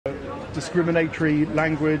discriminatory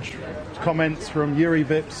language, comments from Juri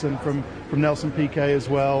Vips and from Nelson Piquet as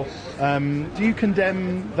well. Do you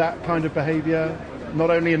condemn that kind of behaviour, not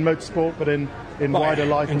only in motorsport but in wider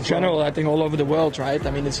life in general? I think all over the world, right?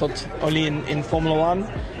 I mean, it's not only in Formula One.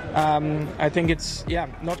 I think it's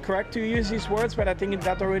not correct to use these words, but I think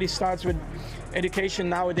that already starts with education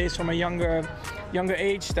nowadays from a younger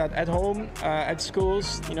age, that at home, at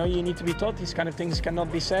schools, you need to be taught these kind of things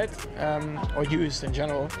cannot be said or used in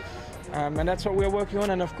general. And that's what we're working on,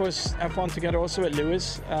 and of course F1 together also with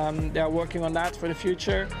Lewis. They are working on that for the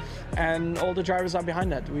future, and all the drivers are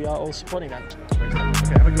behind that. We are all supporting that.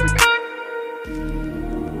 Okay, have a good week.